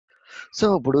So,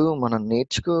 ఇప్పుడు మనం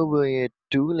నేర్చుకోబోయే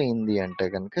tool ఏంది అంటే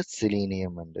గనక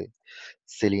సెలీనియం అండి.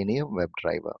 Selenium web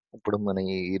driver. ఇప్పుడు మన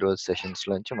ఈరోజు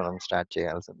సెషన్స్‌లోంచి మనం స్టార్ట్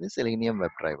చేయాల్సింది సెలీనియం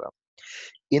వెబ్ డ్రైవర్.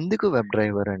 ఎందుకు వెబ్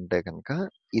డ్రైవర్ అంటే గనక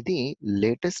ఇది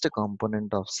లేటెస్ట్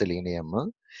కాంపోనెంట్ ఆఫ్ సెలీనియం.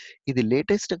 ఇది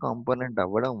లేటెస్ట్ కాంపోనెంట్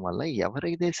అవ్వడం వల్ల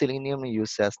ఎవరైతే సెలీనియంని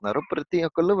యూజ్ చేస్తున్నారో ప్రతి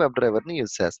ఒక్కళ్ళు వెబ్ డ్రైవర్‌ని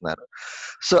యూజ్ చేస్తున్నారు.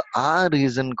 సో, ఆ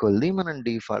రీజన్ కొలిది మనం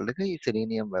డిఫాల్ట్‌గా ఈ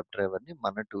సెలీనియం వెబ్ డ్రైవర్‌ని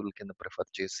మన టూల్ కింద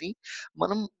ప్రిఫర్ చేసి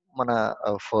మనం మన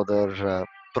ఫర్దర్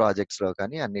ప్రాజెక్ట్స్‌లో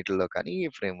కానీ, అన్నిటిలో కానీ ఈ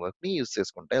ఫ్రేమ్‌వర్క్‌ని యూజ్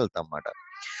చేసుకుంటూ వెళ్తాం మాట.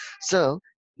 సో,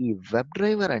 ఈ వెబ్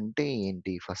డ్రైవర్ అంటే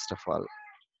ఏంటి first of all?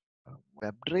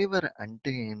 Web driver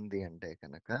అంటే ఏంది అంటే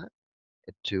గనక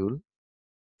a tool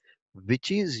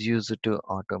which is used to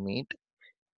automate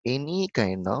any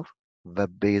kind of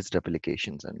web based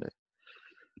applications అండి.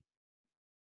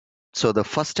 So, the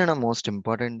first and most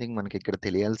important thing మనకిక్కడ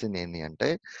తెలియాల్సింది ఏంది అంటే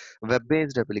వెబ్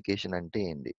బేస్డ్ అప్లికేషన్ అంటే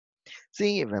ఏంది? See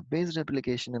web based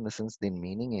application in the sense దీని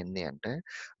మీనింగ్ ఏంది అంటే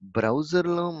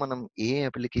బ్రౌజర్‌లో మనం ఏ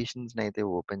అప్లికేషన్స్‌నైతే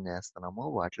ఓపెన్ చేస్తున్నామో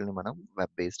వాటిల్ని మనం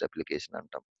వెబ్ బేస్డ్ అప్లికేషన్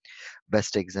అంటాం.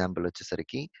 బెస్ట్ ఎగ్జాంపుల్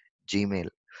వచ్చేసరికి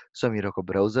జీమెయిల్. సో, మీరొక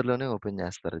బ్రౌజర్‌లోనే ఓపెన్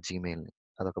చేస్తారు జీమెయిల్‌ని.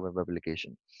 అదొక web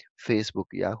application.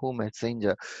 Facebook, Yahoo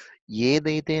messenger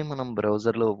ఏదైతే మనం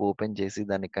బ్రౌజర్‌లో ఓపెన్ చేసి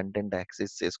దాన్ని కంటెంట్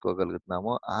యాక్సెస్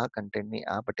చేసుకోగలుగుతున్నామో ఆ కంటెంట్‌ని,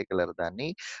 ఆ పర్టిక్యులర్ దాన్ని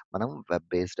మనం వెబ్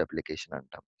బేస్డ్ అప్లికేషన్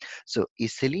అంటాం. సో, ఈ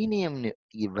సెలీనియంని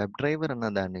ఈ వెబ్ డ్రైవర్ అన్న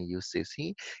దాన్ని యూజ్ చేసి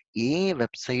ఏ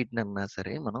వెబ్‌సైట్‌నన్నా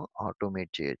సరే మనం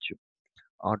ఆటోమేట్ చేయొచ్చు.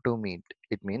 Automate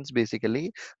it means basically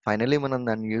finally మనం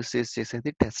దాన్ని యూజ్ చేసి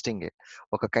చేసేది టెస్టింగే.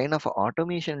 ఒక కైండ్ ఆఫ్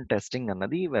ఆటోమేషన్ టెస్టింగ్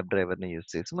అన్నది ఈ వెబ్ డ్రైవర్‌ని యూజ్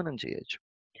చేసి మనం చేయొచ్చు.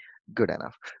 Good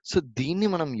enough. సో, దీన్ని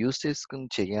మనం యూజ్ చేసుకొని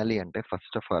చేయాలి అంటే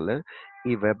ఫస్ట్ ఆఫ్ ఆల్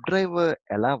ఈ వెబ్ డ్రైవర్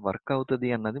ఎలా వర్క్ అవుతది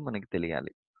అన్నది మనకి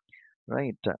తెలియాలి.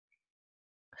 రైట్.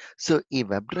 సో, ఈ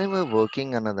వెబ్ డ్రైవర్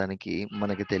వర్కింగ్ అన్నదానికి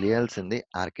మనకి తెలియాల్సింది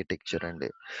ఆర్కిటెక్చర్ అండి.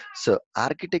 So,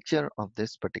 architecture of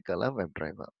this particular web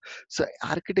driver. So,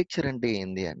 architecture అంటే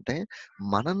ఏంది అంటే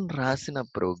మనం రాసిన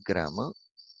ప్రోగ్రామ్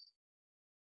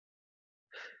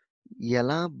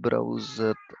ఎలా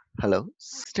browser hello.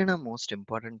 Next and most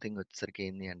important thing వచ్చేసరికి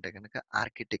ఏంది అంటే గనక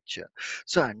ఆర్కిటెక్చర్.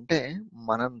 సో, అంటే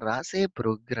మనం రాసే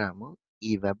ప్రోగ్రామ్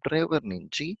ఈ వెబ్ డ్రైవర్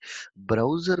నుంచి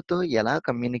బ్రౌజర్‌తో ఎలా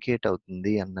కమ్యూనికేట్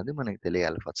అవుతుంది అన్నది మనకు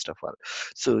తెలియాలి ఫస్ట్ ఆఫ్ ఆల్.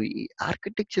 సో, ఈ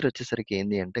ఆర్కిటెక్చర్ వచ్చేసరికి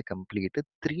ఏంది అంటే కంప్లీట్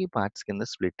 3 పార్ట్స్ కింద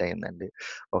స్ప్లిట్ అయిందండి.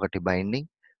 ఒకటి బైండింగ్,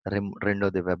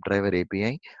 రెండోది వెబ్ డ్రైవర్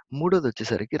ఏపీఐ, మూడోది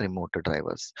వచ్చేసరికి రిమోట్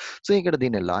డ్రైవర్స్. సో, ఇక్కడ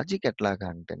దీని లాజిక్ ఎట్లాగా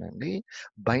అంటేనండి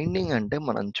బైండింగ్ అంటే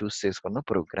మనం చూస్ చేసుకున్న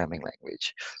ప్రోగ్రామింగ్ లాంగ్వేజ్.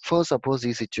 ఫర్ సపోజ్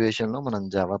ఈ సిట్యుయేషన్‌లో మనం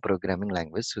జావా ప్రోగ్రామింగ్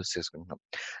లాంగ్వేజ్ చూస్ చేసుకుంటున్నాం.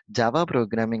 జావా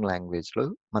ప్రోగ్రామింగ్ లాంగ్వేజ్‌లో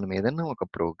మనం ఏదన్నా ఒక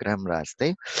ప్రోగ్రామ్ రాస్తే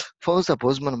ఫర్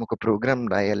సపోజ్ మనం ఒక ప్రోగ్రామ్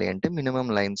రాయాలి అంటే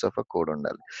మినిమమ్ లైన్స్ ఆఫ్ కోడ్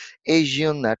ఉండాలి.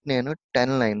 అస్యూమ్ దట్ నేను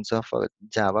 10 లైన్స్ ఆఫ్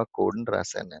జావా కోడ్‌ని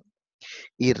రాసాను నేను.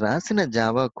 ఈ రాసిన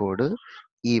జావా కోడ్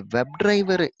ఈ వెబ్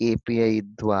డ్రైవర్ ఏపీఐ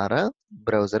ద్వారా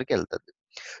బ్రౌజర్‌కెళ్తది.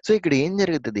 సో, ఇక్కడ ఏం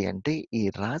జరుగుతది అంటే ఈ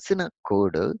రాసిన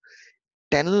కోడ్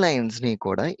 10 లైన్స్‌ని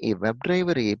కూడా ఈ web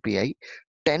driver API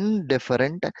 10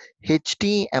 different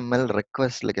HTML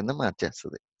రిక్వెస్ట్‌ల కింద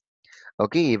మార్చేస్తది.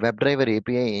 ఓకే. ఈ వెబ్ డ్రైవర్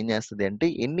ఏపీఐ ఏం చేస్తది అంటే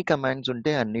ఎన్ని కమాండ్స్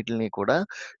ఉంటే అన్నిటిని కూడా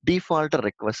డిఫాల్ట్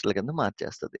రిక్వెస్ట్‌ల కింద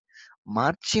మార్చేస్తది.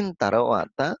 మార్చిన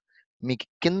తర్వాత మీకు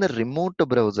కింద రిమోట్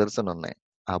బ్రౌజర్స్ అని ఉన్నాయి.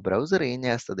 ఆ బ్రౌజర్ ఏం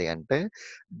చేస్తది అంటే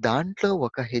దాంట్లో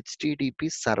ఒక హెచ్‌టిటిపి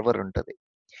సర్వర్ ఉంటది.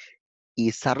 ఈ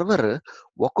సర్వర్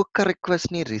ఒక్కొక్క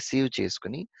రిక్వెస్ట్‌ని రిసీవ్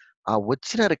చేసుకొని, ఆ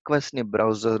వచ్చిన రిక్వెస్ట్‌ని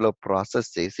బ్రౌజర్‌లో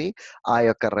ప్రాసెస్ చేసి, ఆ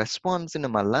యొక్క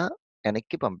రెస్పాన్స్‌ని మళ్ళా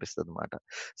ఎనక్కి పంపిస్తదనమాట.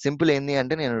 సింపుల్ ఏంది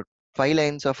అంటే నేను 5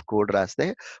 లైన్స్ ఆఫ్ కోడ్ రాస్తే,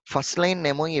 ఫస్ట్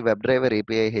లైన్‌నేమో ఈ web driver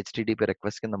API HTTP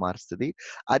request కింద మారుస్తది.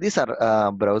 అది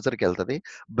బ్రౌజర్‌కెళ్తది.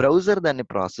 బ్రౌజర్ దాన్ని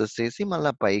ప్రాసెస్ చేసి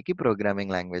మళ్ళా పైకి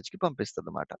ప్రోగ్రామింగ్ లాంగ్వేజ్‌కి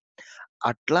పంపిస్తదనమాట.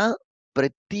 అట్లా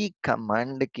ప్రతి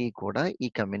కమాండ్‌కి కూడా ఈ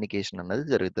కమ్యూనికేషన్ అన్నది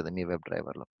జరుగుతది మీ వెబ్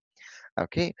డ్రైవర్‌లో.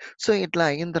 ఓకే. సో, ఇట్లా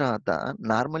అయిన తర్వాత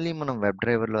నార్మల్లీ మనం వెబ్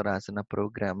డ్రైవర్‌లో రాసిన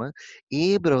ప్రోగ్రామ్ ఏ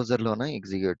బ్రౌజర్‌లోనా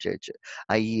ఎగ్జిక్యూట్ చేయొచ్చు.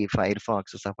 Fire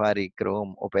pox, safari,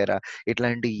 chrome, opera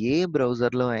ఇట్లాంటి ఏ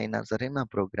బ్రౌజర్‌లో అయినా సరే నా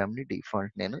ప్రోగ్రామ్‌ని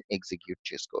డిఫాల్ట్ నేను ఎగ్జిక్యూట్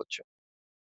చేసుకోవచ్చు.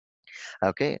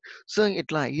 ఓకే. సో,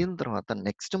 ఇట్లా అయిన తర్వాత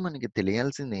నెక్స్ట్ మనకి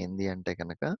తెలియాల్సింది ఏంది అంటే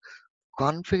గనక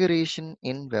కాన్ఫిగరేషన్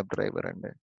ఇన్ వెబ్ డ్రైవర్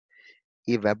అండి.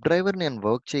 ఈ వెబ్ డ్రైవర్ నేను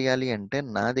వర్క్ చేయాలి అంటే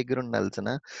నా దగ్గర ఉండాల్సిన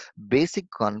బేసిక్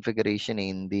కాన్ఫిగరేషన్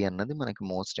ఏంది అన్నది మనకి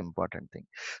మోస్ట్ ఇంపార్టెంట్ థింగ్.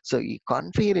 సో, ఈ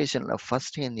కాన్ఫిగరేషన్‌లో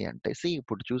ఫస్ట్ ఏంది అంటే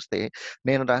ఇప్పుడు చూస్తే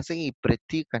నేను రాసే ఈ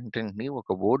ప్రతి కంటెంట్‌ని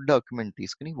ఒక వర్డ్ డాక్యుమెంట్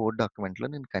తీసుకొని వర్డ్ డాక్యుమెంట్‌లో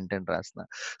నేను కంటెంట్ రాస్తున్నా.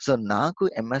 సో, నాకు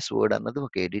ఎంఎస్ వర్డ్ అన్నది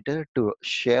ఒక editor to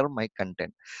share my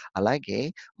content. అలాగే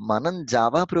మనం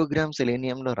జావా ప్రోగ్రామ్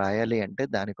సెలీనియంలో రాయాలి అంటే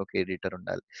దానికి ఒక ఎడిటర్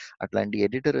ఉండాలి. అట్లాంటి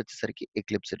ఎడిటర్ వచ్చేసరికి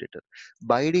eclipse editor.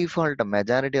 By default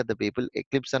majority of the people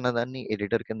eclipse అన్నదాన్ని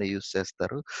ఎడిటర్ కింద యూజ్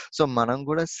చేస్తారు. సో, మనం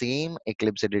గూడా సేమ్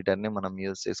ఎక్లిప్స్ ఎడిటర్‌ని మనం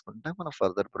యూజ్ చేసుకుంటా మన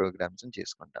ఫర్దర్ ప్రోగ్రామ్స్‌ని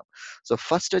చేసుకుంటాం. సో,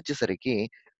 ఫస్ట్ వచ్చేసరికి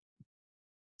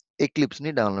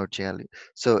ఎక్లిప్స్‌ని డౌన్‌లోడ్ చేయాలి.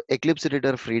 So, eclipse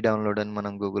editor free download అని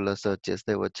మనం గూగుల్‌లో సెర్చ్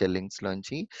చేస్తే వచ్చే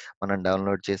లింక్స్‌లోంచి మనం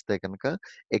డౌన్‌లోడ్ చేస్తే కనుక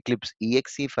ఎక్లిప్స్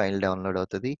ఈఎక్స్ఈ ఫైల్ డౌన్‌లోడ్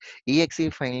అవుతది. ఈఎక్స్ఈ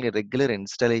ఫైల్‌ని రెగ్యులర్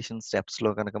ఇన్‌స్టాలేషన్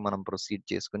స్టెప్స్‌లో గనక మనం ప్రొసీడ్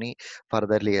చేసుకొని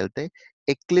ఫర్దర్‌లి ఎళ్తే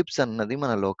ఎక్లిప్స్ అన్నది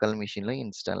మన లోకల్ మెషిన్‌లో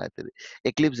ఇన్‌స్టాల్ అయితది.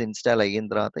 ఎక్లిప్స్ ఇన్‌స్టాల్ అయిన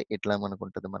తర్వాత ఇట్లా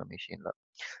మనకుంటది మన మెషిన్‌లో.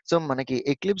 సో, మనకి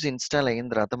ఎక్లిప్స్ ఇన్‌స్టాల్ అయిన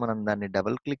తర్వాత మనం దాన్ని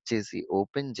డబుల్ క్లిక్ చేసి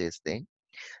ఓపెన్ చేస్తే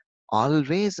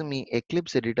ఆల్వేస్ మీ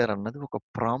ఎక్లిప్స్ ఎడిటర్ అన్నది ఒక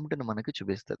ప్రాంప్ట్‌ని మనకి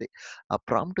చూపిస్తది. ఆ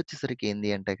ప్రాంప్ట్ వచ్చేసరికి ఏంది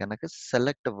అంటే గనక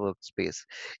సెలెక్ట్ వర్క్ స్పేస్.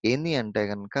 ఏంది అంటే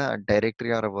గనక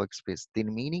డైరెక్టరీ ఆర్ వర్క్ స్పేస్.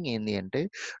 దీని మీనింగ్ ఏంది అంటే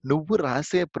నువ్వు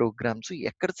రాసే ప్రోగ్రామ్స్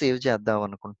ఎక్కడ సేవ్ చేద్దాం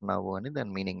అనుకుంటున్నావు అని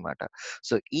దాని మీనింగ్ మాట.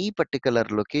 సో, ఈ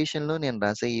పర్టిక్యులర్ లొకేషన్‌లో నేను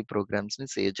రాసే ఈ ప్రోగ్రామ్స్‌ని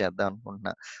సేవ్ చేద్దాం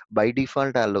అనుకుంటున్నా. బై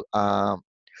డిఫాల్ట్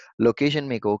లొకేషన్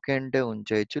మీకు ఓకే అంటే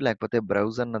ఉంచేయొచ్చు. లేకపోతే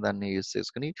బ్రౌజ్ అన్న దాన్ని యూజ్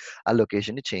చేసుకొని ఆ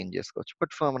లొకేషన్‌ని చేంజ్ చేసుకోవచ్చు.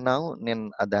 బట్ ఫర్ నౌ నేను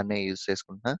దాన్నే యూజ్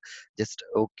చేసుకుంటున్నా. జస్ట్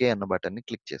ఓకే అన్న బటన్‌ని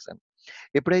క్లిక్ చేశాను.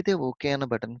 ఎప్పుడైతే ఓకే అన్న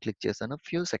బటన్ క్లిక్ చేశానో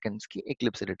ఫ్యూ సెకండ్స్‌కి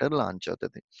ఎక్లిప్స్ ఎడిటర్ లాంచ్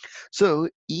అవుతది. సో,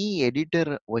 ఈ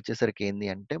ఎడిటర్ వచ్చేసరికి ఏంది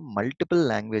అంటే మల్టిపుల్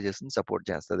లాంగ్వేజెస్‌ని సపోర్ట్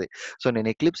చేస్తది. సో, నేను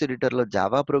ఎక్లిప్స్ ఎడిటర్‌లో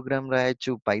జావా ప్రోగ్రామ్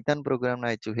రాయొచ్చు, పైథాన్ ప్రోగ్రామ్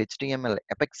రాయొచ్చు, హెచ్‌టీఎంఎల్,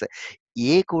 ఎపెక్స్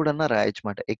ఏ కోడన్నా రాయొచ్చు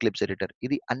మాట ఎక్లిప్స్ ఎడిటర్.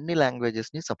 ఇది అన్ని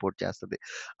లాంగ్వేజెస్‌ని సపోర్ట్ చేస్తది.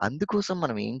 అందుకోసం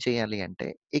మనం ఏం చేయాలి అంటే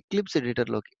ఎక్లిప్స్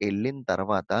ఎడిటర్‌లోకి ఎళ్ళిన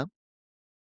తర్వాత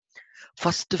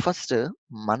ఫస్ట్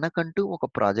మనకంటూ ఒక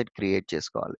ప్రాజెక్ట్ క్రియేట్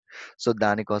చేసుకోవాలి. సో,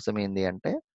 దానికోసం ఏంది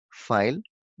అంటే ఫైల్,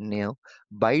 న్యూ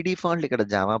బై డిఫాల్ట్ ఇక్కడ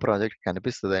జావా ప్రాజెక్ట్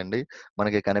కనిపిస్తదండి.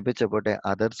 మనకి కనిపించకపోతే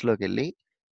అదర్స్‌లోకెళ్ళి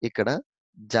ఇక్కడ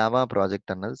జావా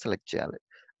ప్రాజెక్ట్ అన్నది సెలెక్ట్ చేయాలి.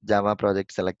 జావా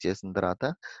ప్రాజెక్ట్ సెలెక్ట్ చేసిన తర్వాత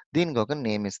దీనికొక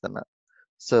నేమ్ ఇస్తున్నా.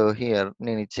 సో, హియర్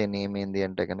నేనిచ్చే నేమ్ ఏంది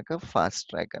అంటే గనక ఫాస్ట్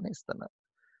ట్రాక్ అని ఇస్తున్నా.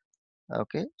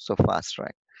 Okay. So, fast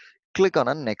track. Click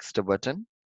on next button.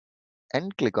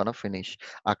 And click on finish.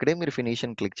 అక్కడే మీరు ఫినిష్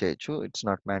అని క్లిక్ చేయొచ్చు. It's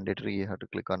not mandatory. You have to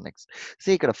click on next.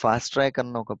 ఇక్కడ ఫాస్ట్ ట్రాక్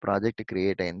అన్న ఒక ప్రాజెక్ట్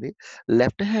క్రియేట్ అయింది.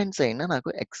 లెఫ్ట్ హ్యాండ్ సైడ్‌న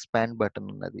నాకు ఎక్స్‌పాండ్ బటన్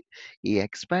ఉన్నది. ఈ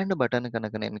ఎక్స్‌పాండ్ బటన్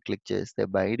కనుక నేను క్లిక్ చేస్తే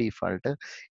by default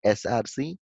SRC,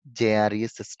 JRE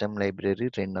system library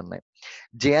 2 ఉన్నాయి.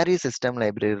 జేఆర్‌ఈ సిస్టమ్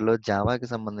లైబ్రరీలో జావాకి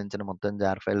సంబంధించిన మొత్తం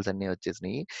జార్ ఫైల్స్ అన్నీ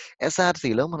వచ్చేసినాయి.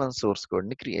 ఎస్ఆర్‌సిలో మనం సోర్స్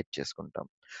కోడ్‌ని క్రియేట్ చేసుకుంటాం.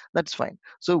 That's fine.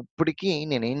 సో, ఇప్పటికి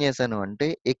నేనేం చేశాను అంటే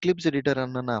ఎక్లిప్స్ ఎడిటర్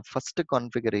అన్న నా ఫస్ట్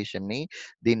కాన్ఫిగరేషన్‌ని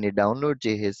దీన్ని డౌన్‌లోడ్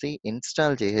చేసేసి,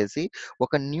 ఇన్‌స్టాల్ చేసేసి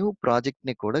ఒక న్యూ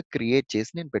ప్రాజెక్ట్‌ని కూడా క్రియేట్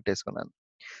చేసి నేను పెట్టేసుకున్నాను.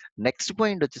 నెక్స్ట్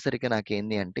పాయింట్ వచ్చేసరికి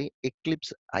నాకేంది అంటే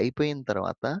ఎక్లిప్స్ అయిపోయిన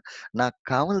తర్వాత నాకు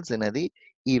కావాల్సినది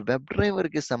ఈ వెబ్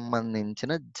డ్రైవర్‌కి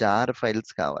సంబంధించిన జార్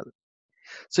ఫైల్స్ కావాలి.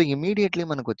 సో, ఇమ్మీడియేట్‌లీ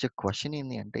మనకొచ్చే క్వెషన్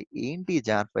ఏంది అంటే, ఏంటి ఈ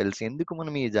జార్ ఫైల్స్? ఎందుకు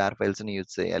మనం ఈ జార్ ఫైల్స్‌ని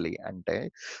యూజ్ చేయాలి అంటే,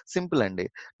 సింపుల్ అండి.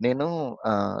 నేను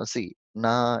సీ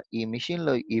నా ఈ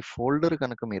మెషిన్‌లో ఈ ఫోల్డర్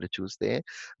కనుక మీరు చూస్తే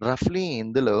రఫ్‌లీ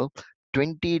ఇందులో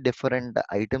 20 డిఫరెంట్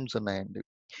ఐటెమ్స్ ఉన్నాయండి.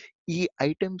 ఈ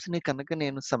ఐటెమ్స్‌ని కనుక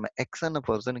నేను సమ్ ఎక్స్ అన్న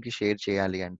పర్సన్‌కి షేర్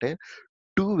చేయాలి అంటే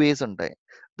 2 వేస్ ఉంటాయి.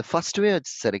 ద ఫస్ట్ వే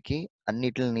వచ్చేసరికి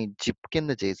అన్నిటిల్ని జిప్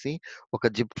కింద చేసి ఒక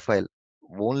జిప్ ఫైల్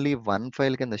ఓన్లీ 1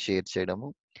 ఫైల్ కింద షేర్ చేయడము.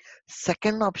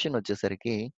 సెకండ్ ఆప్షన్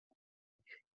వచ్చేసరికి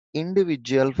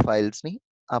ఇండివిడ్యువల్ ఫైల్స్‌ని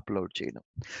అప్‌లోడ్ చేయడం.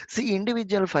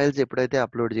 ఇండివిడ్యువల్ ఫైల్స్ ఎప్పుడైతే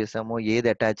అప్‌లోడ్ చేసామో ఏది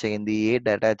అటాచ్ అయింది, ఏది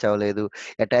అటాచ్ అవ్వలేదు,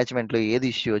 అటాచ్‌మెంట్‌లో ఏది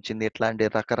ఇష్యూ వచ్చింది, ఇట్లాంటి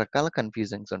రకరకాల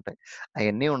కన్‌ఫ్యూజన్స్ ఉంటాయి.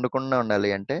 అయన్నీ ఉండకుండా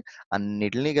ఉండాలి అంటే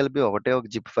అన్నిటిని కలిపి ఒకటే ఒక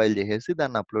జిప్ ఫైల్ చేసేసి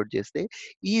దాన్ని అప్‌లోడ్ చేస్తే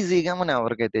ఈజీగా మనం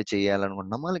ఎవరికైతే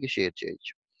చేయాలనుకుంటున్నామో వాళ్ళకి షేర్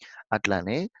చేయొచ్చు.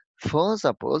 అట్లానే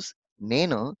సపోజ్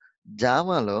నేను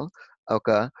జావాలో ఒక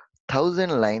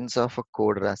 1000 లైన్స్ ఆఫ్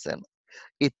కోడ్ రాసాను.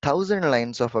 ఈ 1000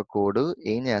 లైన్స్ ఆఫ్ కోడ్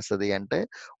ఏం చేస్తది అంటే,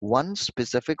 వన్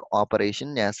స్పెసిఫిక్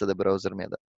ఆపరేషన్ చేస్తది బ్రౌజర్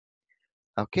మీద.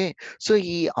 ఓకే. సో,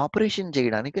 ఈ ఆపరేషన్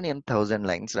చేయడానికి నేను 1000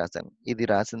 లైన్స్ రాసాను. ఇది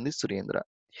రాసింది సురేంద్ర.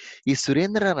 ఈ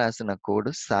సురేంద్ర రాసిన కోడ్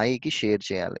సాయికి షేర్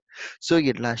చేయాలి. సో,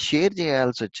 ఇట్లా షేర్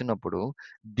చేయాల్సొచ్చినప్పుడు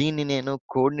దీన్ని నేను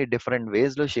కోడ్‌ని డిఫరెంట్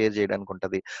వేస్‌లో షేర్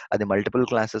చేయడానికుంటది. అది మల్టిపుల్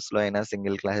క్లాసెస్‌లో అయినా,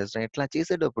 సింగిల్ క్లాసెస్‌లో ఇట్లా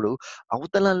చేసేటప్పుడు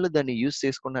అవతలోళ్ళు దాన్ని యూజ్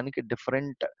చేసుకోవడానికి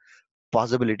డిఫరెంట్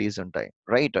పాసిబిలిటీస్ ఉంటాయి.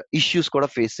 రైట్? ఇష్యూస్ కూడా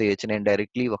ఫేస్ చేయొచ్చు. నేను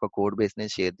డైరెక్ట్‌లీ ఒక కోడ్ బేస్‌ని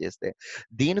షేర్ చేస్తే.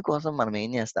 దీనికోసం మనం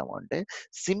ఏం చేస్తాము అంటే,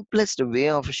 simplest way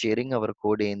of sharing hour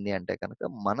code ఏంది అంటే గనక,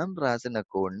 మనం రాసిన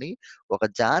కోడ్‌ని ఒక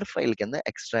జార్ ఫైల్ కింద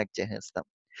ఎక్స్ట్రాక్ట్ చేసేస్తాం.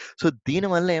 సో,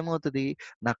 దీనివల్ల ఏమవుతది,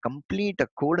 నా కంప్లీట్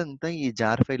కోడ్ అంతా ఈ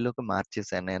జార్ ఫైల్‌లోకి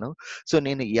మార్చేసాను నేను. సో,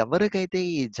 నేను ఎవరికైతే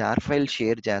ఈ జార్ ఫైల్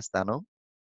షేర్ చేస్తానో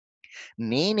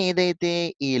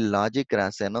నేనేదైతే ఈ లాజిక్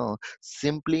రాసానో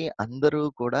సింప్లీ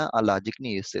అందరూ కూడా ఆ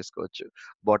లాజిక్‌ని యూజ్ చేసుకోవచ్చు.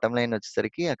 బాటమ్ లైన్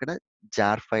వచ్చేసరికి అక్కడ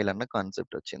జార్ ఫైల్ అన్న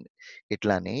కాన్సెప్ట్ వచ్చింది.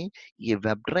 ఇట్లానే ఈ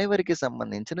వెబ్ డ్రైవర్‌కి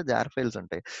సంబంధించిన జార్ ఫైల్స్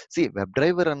ఉంటాయి. వెబ్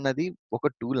డ్రైవర్ అన్నది ఒక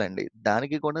టూల్ అండి.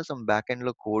 దానికి కూడా సమ్ బ్యాక్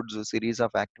ఎండ్‌లో కోడ్స్, సిరీస్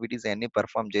ఆఫ్ యాక్టివిటీస్ అయన్నీ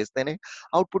పెర్ఫార్మ్ చేస్తేనే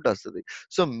అవుట్‌పుట్ వస్తది.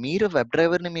 మీరు వెబ్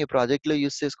డ్రైవర్‌ని మీ ప్రాజెక్ట్‌లో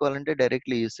యూజ్ చేసుకోవాలంటే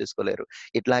డైరెక్ట్‌లీ యూజ్ చేసుకోలేరు.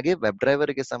 ఇట్లాగే వెబ్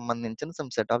డ్రైవర్‌కి సంబంధించిన some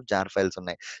set of jar files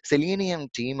ఉన్నాయి. సెలీనియం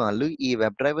టీమ్ ఆళ్ళు ఈ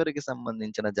వెబ్ డ్రైవర్‌కి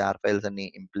సంబంధించిన జార్ ఫైల్స్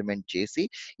అన్ని ఇంప్లిమెంట్ చేసి,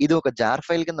 ఇది ఒక జార్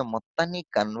ఫైల్ కింద మొత్తాన్ని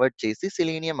కన్వర్ట్ చేసి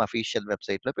సెలీనియం అఫీషియల్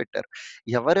వెబ్‌సైట్‌లో పెట్టారు.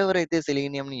 ఎవరెవరైతే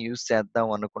సెలీనియంని యూజ్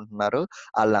చేద్దాం అనుకుంటున్నారో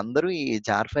ఆళ్ళందరూ ఈ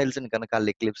జార్ ఫైల్స్‌ని కనుక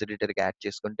ఆళ్ళు ఎక్లిప్స్ ఎడిటర్‌కి యాడ్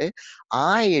చేసుకుంటే,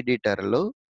 ఆ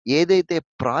ఎడిటర్‌లో ఏదైతే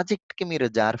ప్రాజెక్ట్‌కి మీరు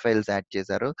జార్ ఫైల్స్ యాడ్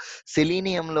చేశారో,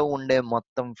 సెలీనియంలో ఉండే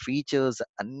మొత్తం ఫీచర్స్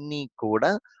అన్నీ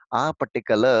కూడా ఆ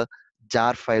పర్టిక్యులర్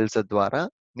జార్ ఫైల్స్ ద్వారా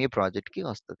మీ ప్రాజెక్ట్‌కి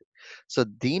వస్తది.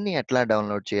 దీన్ని ఎట్లా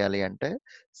డౌన్‌లోడ్ చేయాలి అంటే,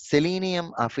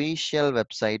 సెలీనియం అఫీషియల్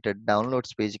వెబ్‌సైట్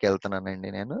డౌన్‌లోడ్స్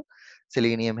పేజ్‌కెళ్తున్నానండి నేను.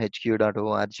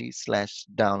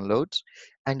 seleniumhq.org/downloads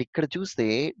అండ్ ఇక్కడ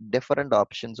చూస్తే డిఫరెంట్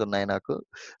ఆప్షన్స్ ఉన్నాయి నాకు.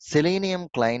 Selenium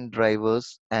client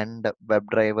drivers and web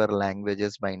driver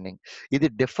languages binding. ఇది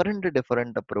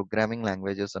డిఫరెంట్ ప్రోగ్రామింగ్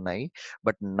లాంగ్వేజెస్ ఉన్నాయి.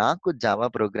 బట్ నాకు జావా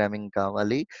ప్రోగ్రామింగ్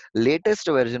కావాలి. లేటెస్ట్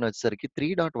వెర్షన్ వచ్చేసరికి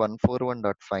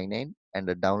 3.141.59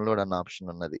 అండ్ డౌన్‌లోడ్ అన్న ఆప్షన్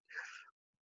ఉన్నది.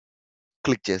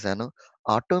 క్లిక్ చేశాను.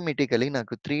 ఆటోమేటికల్లీ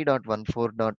నాకు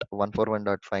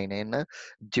 3.14.141.59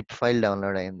 జిప్ ఫైల్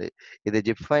డౌన్‌లోడ్ అయింది. ఇది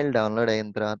జిప్ ఫైల్ డౌన్‌లోడ్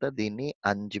అయిన తర్వాత దీన్ని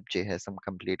అన్‌జిప్ చేసేసాం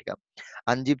కంప్లీట్‌గా.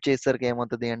 అన్‌జిప్ చేసేసరికి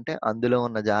ఏమవుతది అంటే అందులో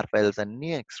ఉన్న జార్ ఫైల్స్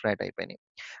అన్నీ ఎక్స్‌ట్రాక్ట్ అయిపోయినాయి.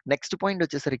 నెక్స్ట్ పాయింట్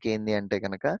వచ్చేసరికి ఏంది అంటే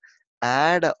గనక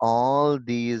add all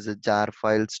these jar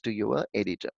files to your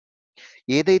editor.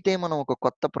 ఏదైతే మనం ఒక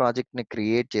కొత్త ప్రాజెక్ట్‌ని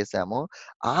క్రియేట్ చేసామో,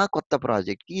 ఆ కొత్త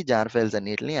ప్రాజెక్ట్‌కి ఈ జార్ ఫైల్స్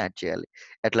అన్నిటిని యాడ్ చేయాలి.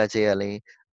 ఎట్లా చేయాలి?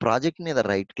 ప్రాజెక్ట్ మీద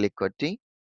రైట్ క్లిక్ కొట్టి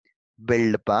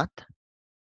build path,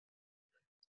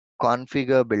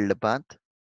 configure build path,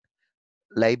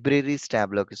 libraries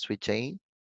ట్యాబ్‌లోకి switch అయ్యి,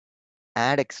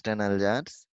 యాడ్ ఎక్స్టర్నల్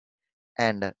జార్స్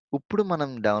అండ్ ఇప్పుడు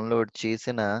మనం డౌన్‌లోడ్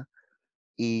చేసిన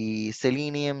ఈ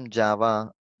సెలీనియం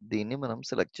జావా దీన్ని మనం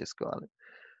సెలెక్ట్ చేసుకోవాలి.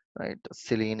 Right.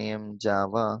 Selenium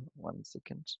Java 1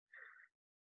 second.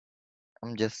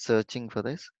 I'm just searching for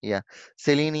this. Yeah.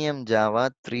 Selenium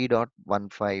Java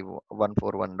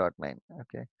 3.15.141.9.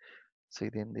 Okay.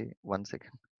 ఇదేంది 1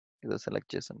 సెకండ్. ఏదో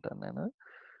సెలెక్ట్ చేసుంటాను నేను.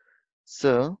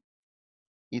 సో,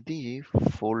 ఇది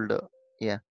ఫోల్డర్.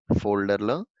 యాహ్!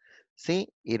 ఫోల్డర్‌లో సీ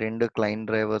ఈ 2 క్లయింట్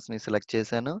డ్రైవర్స్‌ని సెలెక్ట్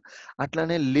చేశాను.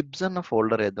 అట్లనే లిబ్స్ అన్న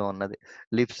ఫోల్డర్ ఏదో ఉన్నది.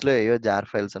 లిబ్స్‌లో ఏయో జార్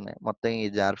ఫైల్స్ ఉన్నాయి. మొత్తం ఈ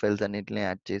జార్ ఫైల్స్ అన్నిటిని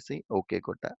యాడ్ చేసి ఓకే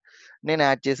కొట్టా. నేను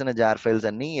యాడ్ చేసిన జార్ ఫైల్స్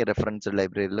అన్నీ రెఫరెన్స్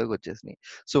లైబ్రరీలోకి వచ్చేసినాయి.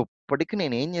 ఇప్పటికి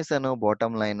నేనేం చేశాను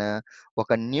బాటమ్ లైన్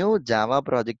ఒక new Java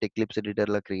project eclipse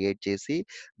ఎడిటర్‌లో create చేసి,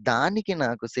 దానికి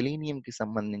నాకు సెలీనియంకి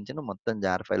సంబంధించిన మొత్తం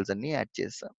జార్ ఫైల్స్ అన్నీ యాడ్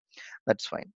చేశా. That's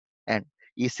fine. అండ్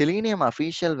ఈ సెలీనియం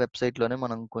అఫీషియల్ వెబ్‌సైట్‌లోనే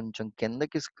మనం కొంచెం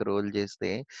కిందకి స్క్రోల్ చేస్తే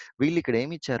వీళ్ళిక్కడ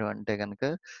ఏమిచ్చారు అంటే గనక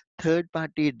third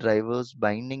party drivers,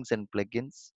 bindings and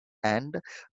plugins and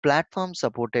platform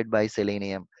supported by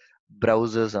selenium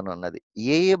browsers అని ఉన్నది.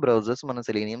 ఏ బ్రౌజర్స్ మన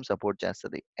సెలీనియం సపోర్ట్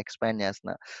చేస్తది? ఎక్స్‌పాండ్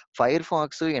చేస్తున్నా.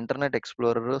 Firefox, internet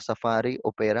explorer, safari,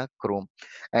 Opera, chrome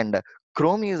and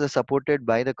Chrome is supported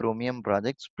by the Chromium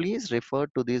projects. Please refer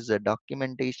to this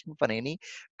documentation for any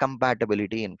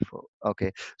compatibility info.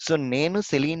 Okay. నేను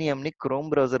సెలీనియంని chrome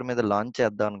browser మీద launch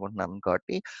చేద్దాం అనుకుంటున్నాను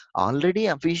కాబట్టి, already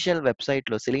official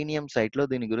వెబ్‌సైట్‌లో selenium సైట్‌లో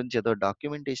దీని గురించి ఏదో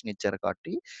డాక్యుమెంటేషన్ ఇచ్చారు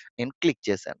కాబట్టి, నేను క్లిక్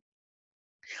చేశాను.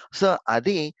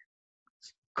 అది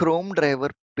క్రోమ్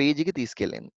డ్రైవర్ పేజ్‌కి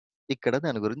తీసుకెళ్ళింది. ఇక్కడ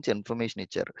దాని గురించి ఇన్ఫర్మేషన్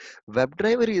ఇచ్చారు. Web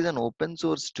driver is an open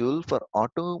source tool for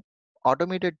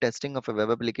automated testing of web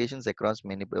applications across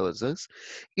many browsers.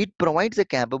 It provides a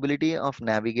capability of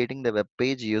navigating the web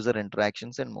page, user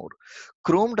interactions, and more.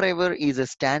 Chrome driver is a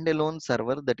standalone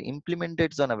server that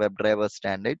implements on a WebDriver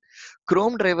standard.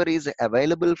 Chrome driver is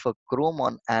available for Chrome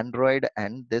on Android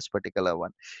and this particular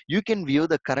one. You can view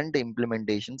the current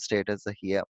implementation status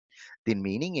here. దీని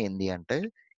meaning ఏంది అంటే,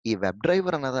 ఈ web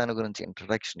driver అన్న దాని గురించి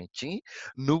introduction ఇచ్చి,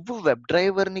 నువ్వు web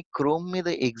డ్రైవర్‌ని క్రోమ్ మీద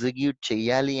ఎగ్జిక్యూట్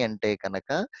చేయాలి అంటే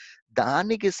కనుక,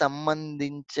 దానికి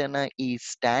సంబంధించిన ఈ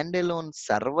స్టాండ్ ఎలోన్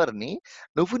సర్వర్‌ని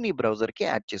నువ్వు నీ బ్రౌజర్‌కి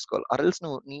యాడ్ చేసుకోవాలి. ఆర్ ఎల్స్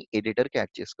నువ్వు నీ ఎడిటర్‌కి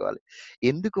యాడ్ చేసుకోవాలి.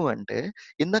 ఎందుకు అంటే,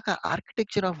 ఇందాక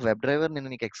ఆర్కిటెక్చర్ ఆఫ్ వెబ్ డ్రైవర్ నేను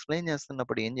నీకు ఎక్స్‌ప్లెయిన్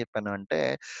చేస్తున్నప్పుడు ఏం చెప్పాను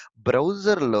అంటే,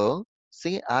 బ్రౌజర్‌లో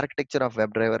architecture of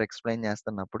web driver explain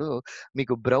చేస్తున్నప్పుడు,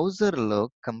 మీకు బ్రౌజర్‌లో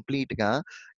కంప్లీట్‌గా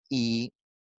ఈ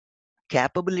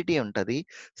కేపబిలిటీ ఉంటది.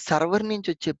 సర్వర్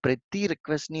నుంచి వచ్చే ప్రతి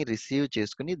రిక్వెస్ట్‌ని రిసీవ్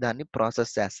చేసుకొని దాన్ని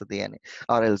ప్రాసెస్ చేస్తది అని.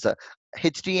 ఆర్ ఎల్స్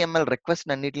హెచ్టీఎంఎల్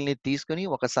రిక్వెస్ట్ అన్నిటిని తీసుకొని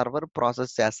ఒక సర్వర్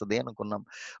ప్రాసెస్ చేస్తది అనుకున్నాం.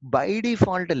 By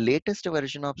default latest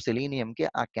version of సెలీనియంకి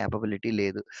ఆ కేపబిలిటీ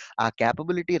లేదు. ఆ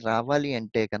కేపబిలిటీ రావాలి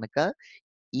అంటే కనుక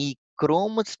ఈ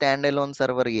క్రోమ్ స్టాండ్ అలోన్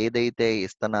సర్వర్ ఏదైతే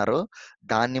ఇస్తున్నారో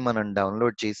దాన్ని మనం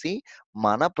డౌన్లోడ్ చేసి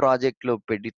మన ప్రాజెక్ట్‌లో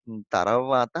పెట్టిన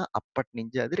తర్వాత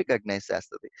అప్పటినుంచి అది రికగ్నైజ్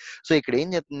చేస్తది. సో, ఇక్కడ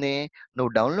ఏం చెప్తుంది?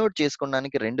 నువ్వు డౌన్లోడ్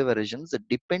చేసుకోవడానికి 2 versions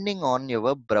depending on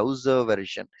your browser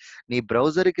version. నీ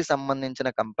బ్రౌజర్‌కి సంబంధించిన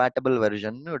కంపాటబుల్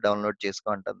వెర్షన్ నువ్వు డౌన్లోడ్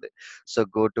చేసుకో అంటుంది. So,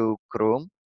 go to chrome,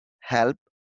 help,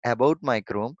 about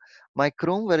my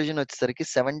chrome version వచ్చేసరికి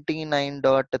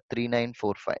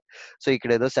 79.3945. సో,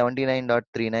 ఇక్కడేదో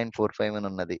 79.3945 అని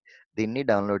ఉన్నది. దీన్ని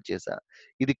డౌన్లోడ్ చేశా.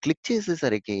 ఇది క్లిక్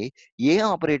చేసేసరికి ఏ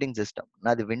ఆపరేటింగ్ సిస్టమ్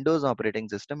నాది విండోస్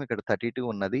ఆపరేటింగ్ సిస్టమ్ ఇక్కడ 32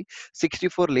 ఉన్నది.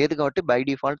 64 లేదు కాబట్టి బై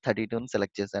డిఫాల్ట్ 32ని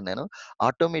సెలెక్ట్ చేశాను నేను.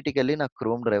 ఆటోమేటికల్లీ నాకు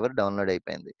క్రోమ్ డ్రైవర్ డౌన్లోడ్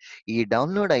అయిపోయింది. ఈ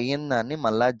డౌన్లోడ్ అయ్యిన దాన్ని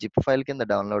మళ్ళా జిప్ ఫైల్ కింద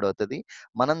డౌన్లోడ్ అవుతది.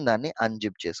 మనం దాన్ని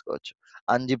అన్‌జిప్ చేసుకోవచ్చు.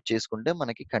 అన్‌జిప్ చేసుకుంటే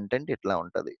మనకి కంటెంట్ ఇట్లా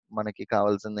ఉంటది. మనకి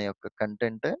కావాల్సిన యొక్క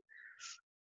కంటెంట్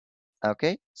ఓకే.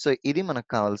 సో, ఇది మనకు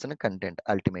కావాల్సిన కంటెంట్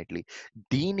అల్టిమేట్‌లీ.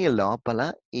 దీని లోపల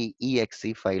ఈ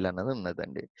ఈఎక్స్‌ఈ ఫైల్ అన్నది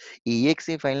ఉన్నదండి. ఈ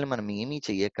ఈఎక్స్‌ఈ ఫైల్‌ని మనం ఏమీ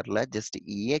చెయ్యక్కర్లా. జస్ట్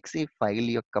ఈఎక్స్‌ఈ ఫైల్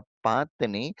యొక్క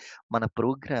పాత్‌ని మన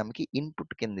ప్రోగ్రామ్‌కి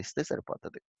ఇన్‌పుట్ కింద ఇస్తే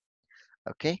సరిపోతది.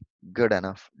 Okay. Good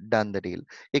enough. Done the deal.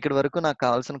 ఇక్కడి వరకు నాకు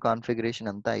కావాల్సిన కాన్ఫిగరేషన్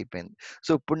అంతా అయిపోయింది.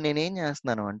 సో, ఇప్పుడు నేనేం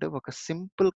చేస్తున్నాను అంటే ఒక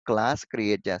సింపుల్ క్లాస్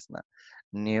క్రియేట్ చేస్తున్నా.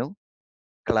 New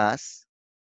class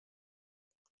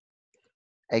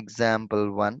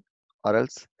example1 or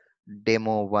else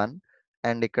demo1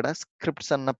 and ఇక్కడ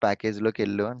స్క్రిప్ట్స్ అన్న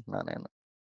ప్యాకేజ్‌లోకెళ్ళు అంటున్నా నేను.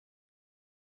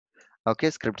 ఓకే.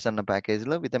 స్క్రిప్ట్స్ అన్న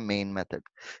ప్యాకేజ్‌లో with a main method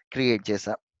create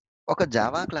చేశా. ఒక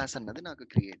జావా క్లాస్ అన్నది నాకు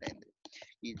క్రియేట్ అయింది.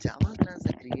 ఈ జావా క్లాస్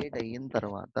క్రియేట్ అయిన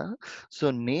తర్వాత సో,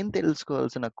 నేను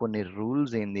తెలుసుకోవాల్సిన కొన్ని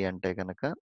రూల్స్ ఏంది అంటే గనక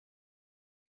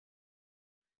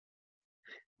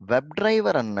వెబ్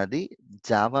డ్రైవర్ అన్నది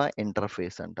జావా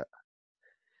ఇంటర్‌ఫేస్ అంట.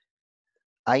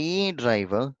 IE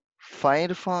driver,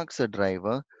 Firefox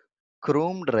driver,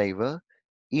 chrome driver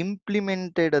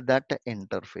implemented that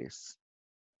interface.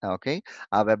 Okay.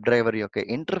 ఆ వెబ్ డ్రైవర్ యొక్క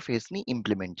ఇంటర్‌ఫేస్‌ని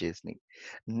ఇంప్లిమెంట్ చేసినియి.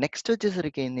 నెక్స్ట్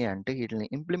వచ్చేసరికి ఏంది అంటే ఈటిల్ని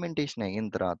ఇంప్లిమెంటేషన్ అయిన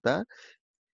తర్వాత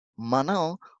మనం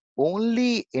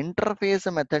ఓన్లీ ఇంటర్‌ఫేస్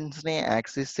మెథడ్స్‌నే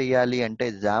యాక్సెస్ చేయాలి అంటే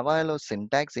జావాలో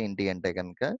సింటాక్స్ ఏంటి అంటే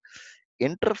గనక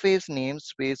interface name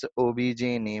space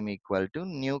OBJ name equal to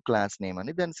new class name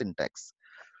అని దాని సింటాక్స్.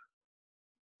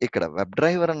 ఇక్కడ వెబ్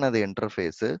డ్రైవర్ అన్నది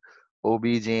interface.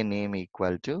 OBJ name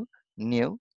equal to new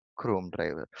chrome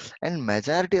driver. And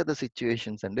majority of the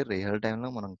situations అండి రియల్ టైమ్‌లో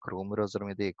మనం క్రోమ్ బ్రౌజర్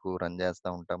మీద ఎక్కువ రన్ చేస్తా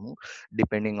ఉంటాము.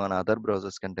 డిపెండింగ్ ఆన్ అదర్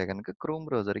బ్రౌజర్స్ కంటే గనుక క్రోమ్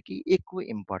బ్రౌజర్‌కి ఎక్కువ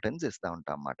ఇంపార్టెన్స్ ఇస్తా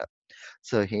ఉంటాం మాట.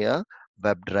 So, here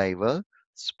WebDriver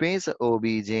space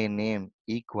obj name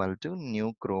equal to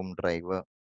new Chrome driver.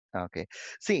 Okay.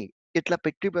 See ఇట్లా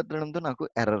పెట్టి పెట్టడంతో నాకు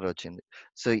ఎర్రర్ వచ్చింది.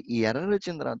 సో, ఈ ఎర్రర్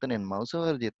వచ్చిన తర్వాత నేను మౌస్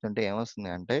ఓవర్ చెప్తుంటే ఏమొస్తుంది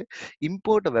అంటే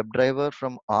import web driver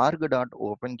from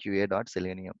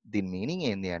arg.openqa.selenium. దీని మీనింగ్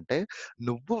ఏంది అంటే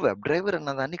నువ్వు వెబ్ డ్రైవర్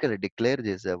అన్నదాన్ని ఇక్కడ డిక్లేర్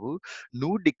చేసావు.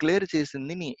 నువ్వు డిక్లేర్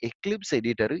చేసింది నీ ఎక్లిప్స్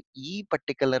ఎడిటర్ ఈ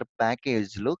పర్టిక్యులర్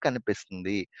ప్యాకేజ్‌లో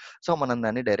కనిపిస్తుంది. సో, మనం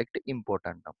దాన్ని డైరెక్ట్ ఇంపోర్ట్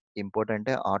అంటాం. ఇంపోర్ట్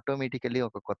అంటే ఆటోమేటికల్లీ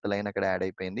ఒక కొత్త లైన్ అక్కడ యాడ్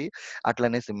అయిపోయింది.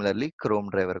 అట్లనే సిమిలర్‌లీ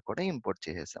క్రోమ్ డ్రైవర్ కూడా ఇంపోర్ట్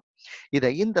చేసేసాం.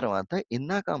 ఇదయిన తర్వాత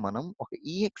ఇందాక మనం ఒక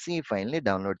ఈఎక్స్ఈ ఫైల్‌ని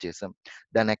డౌన్‌లోడ్ చేసాం.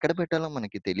 దాన్నెక్కడ పెట్టాలో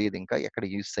మనకి తెలీదింకా. ఎక్కడ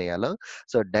యూజ్ చేయాలో.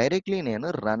 సో, డైరెక్ట్‌లీ నేను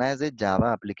run as a Java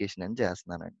application అని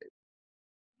చేస్తున్నానండి.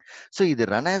 సో, ఇది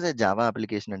run as a Java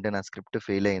application అంటే నా స్క్రిప్ట్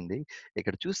ఫెయిల్ అయింది.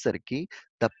 ఇక్కడ చూసేసరికి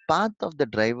the path of the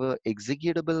driver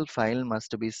executable file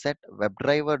must be set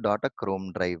వెబ్‌డ్రైవర్ dot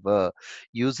chrome driver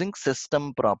using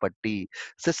system property.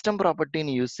 System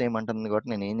ప్రాపర్టీని యూజ్ చేయమంటుంది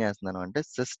కాబట్టి నేనేం చేస్తున్నాను అంటే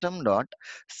సిస్టమ్ డాట్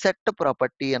సెట్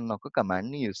ప్రాపర్టీ అన్న ఒక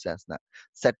కమాండ్‌ని యూజ్ చేస్తున్నా.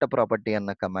 సెట్ ప్రాపర్టీ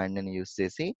అన్న కమాండ్‌ని యూజ్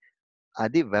చేసి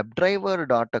అది వెబ్‌డ్రైవర్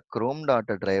డాట్ క్రోమ్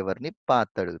డాట్ డ్రైవర్‌ని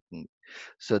పాత్ అడుగుతుంది.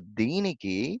 సో,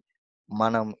 దీనికి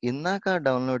మనం ఇందాక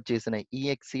డౌన్‌లోడ్ చేసిన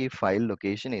ఈఎక్స్ఈ ఫైల్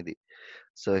లొకేషన్ ఇది.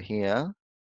 సో, హియర్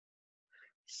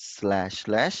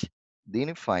స్లాష్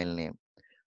దీని file name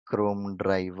chrome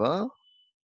driver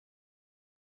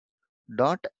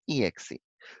dot EXE.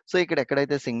 So, ఇక్కడ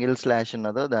ఎక్కడైతే సింగిల్ స్లాష్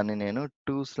ఉన్నదో దాన్ని నేను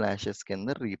 2 స్లాషెస్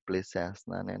కింద రీప్లేస్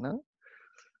చేస్తున్నా నేను.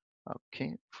 Okay.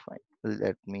 Fine.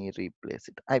 Let me replace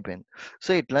it. అయిపోయింది.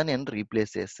 సో, ఇట్లా నేను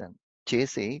రీప్లేస్ చేశాను.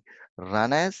 చేసి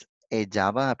run as a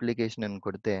Java application అని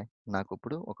కొడితే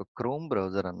నాకిప్పుడు ఒక క్రోమ్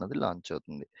బ్రౌజర్ అన్నది లాంచ్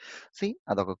అవుతుంది. సీ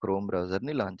అదొక క్రోమ్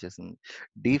బ్రౌజర్‌ని లాంచ్ చేసింది.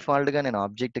 డిఫాల్ట్‌గా నేను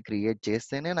ఆబ్జెక్ట్ క్రియేట్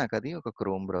చేస్తేనే నాకది ఒక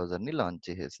క్రోమ్ బ్రౌజర్‌ని లాంచ్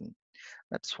చేసేసింది.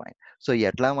 That's fine. సో,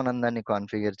 ఎట్లా మనం దాన్ని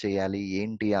కాన్ఫిగర్ చేయాలి?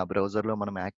 ఏంటి? ఆ బ్రౌజర్‌లో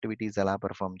మనం యాక్టివిటీస్ ఎలా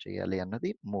పెర్ఫార్మ్ చేయాలి?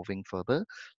 అన్నది మూవింగ్ ఫర్దర్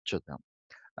చూద్దాం.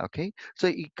 ఓకే. సో,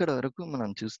 ఇక్కడ వరకు మనం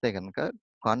చూస్తే గనక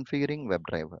configuring web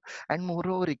driver. And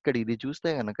moreover ఇక్కడ ఇది చూస్తే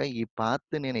గనక ఈ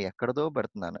పాత్ నేను ఎక్కడిదో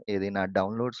పెడుతున్నాను. ఏది నా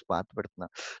డౌన్‌లోడ్స్ పాత్ పెడుతున్నా.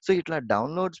 సో, ఇట్లా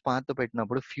డౌన్‌లోడ్స్ పాత్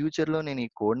పెట్టినప్పుడు ఫ్యూచర్‌లో నేను ఈ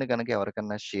కోడ్‌ని గనక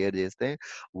ఎవరికన్నా షేర్ చేస్తే,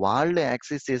 వాళ్ళు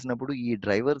యాక్సెస్ చేసినప్పుడు ఈ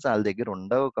డ్రైవర్స్ ఆళ్ళ దగ్గర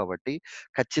ఉండవు కాబట్టి,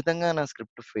 ఖచ్చితంగా నా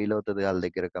స్క్రిప్ట్ ఫెయిల్ అవుతది ఆళ్ళ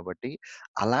దగ్గర కాబట్టి,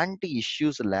 అలాంటి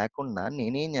ఇష్యూస్ లేకుండా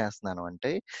నేనేం చేస్తున్నాను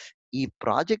అంటే, ఈ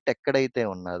ప్రాజెక్ట్ ఎక్కడైతే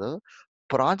ఉన్నదో,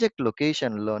 ప్రాజెక్ట్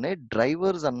లొకేషన్‌లోనే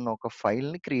డ్రైవర్స్ అన్న ఒక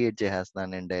ఫైల్‌ని క్రియేట్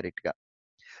చేసేస్తున్నాను నేను డైరెక్ట్‌గా.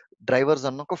 డ్రైవర్స్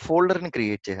అన్న ఒక ఫోల్డర్‌ని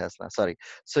క్రియేట్ చేసేస్తున్నా. సారీ.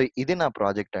 సో, ఇది నా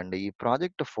ప్రాజెక్ట్ అండి. ఈ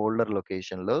ప్రాజెక్ట్ ఫోల్డర్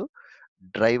లొకేషన్‌లో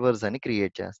డ్రైవర్స్ అని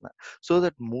క్రియేట్ చేస్తున్నా. సో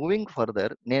దట్ మూవింగ్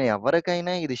ఫర్దర్ నేను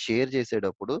ఎవరికైనా ఇది షేర్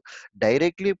చేసేటప్పుడు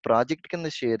డైరెక్ట్‌లీ ప్రాజెక్ట్ కింద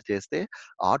షేర్ చేస్తే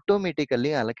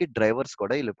ఆటోమేటికల్లీ ఆళ్ళకి డ్రైవర్స్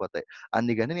కూడా ఎళ్ళిపోతాయి.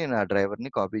 అందుకని నేను ఆ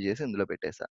డ్రైవర్‌ని కాపీ చేసి ఇందులో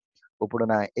పెట్టేసా. ఇప్పుడు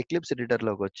నా ఎక్లిప్స్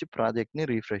ఎడిటర్‌లోకొచ్చి ప్రాజెక్ట్‌ని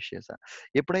రిఫ్రెష్ చేశా.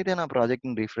 ఎప్పుడైతే నా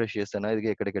ప్రాజెక్ట్‌ని రిఫ్రెష్ చేశానో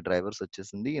ఇదిగో ఇక్కడికి డ్రైవర్స్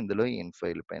వచ్చేసింది. ఇందులో ఈ ఇన్ఫో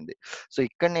ఎళ్ళిపోయింది. సో,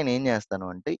 ఇక్కడ నేనేం చేస్తాను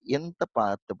అంటే ఎంత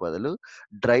పాత్ బదులు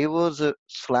drivers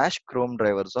slash chrome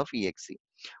drivers of EXE.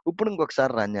 ఇప్పుడు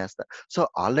ఇంకొకసారి రన్ చేస్తా. సో,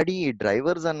 ఆల్రెడీ ఈ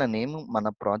డ్రైవర్స్ అన్న నేమ్ మన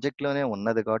ప్రాజెక్ట్‌లోనే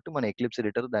ఉన్నది కాబట్టి మన ఎక్లిప్స్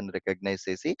ఎడిటర్ దాన్ని రికగ్నైజ్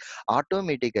చేసి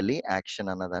ఆటోమేటికల్లీ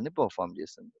యాక్షన్ అన్నదాన్ని పెర్ఫార్మ్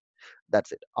చేసింది.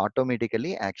 Thoughts it.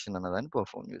 ఆటోమేటికల్లీ యాక్షన్ అన్నదాన్ని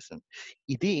పెర్ఫార్మ్ చేస్తుంది.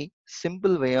 ఇది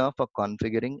simple way of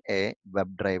configuring A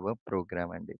web driver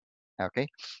programme అండి. ఓకే.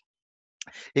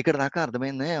 ఇక్కడి దాకా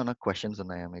అర్థమైందా? ఏమన్నా క్వెషన్స్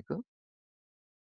ఉన్నాయా మీకు?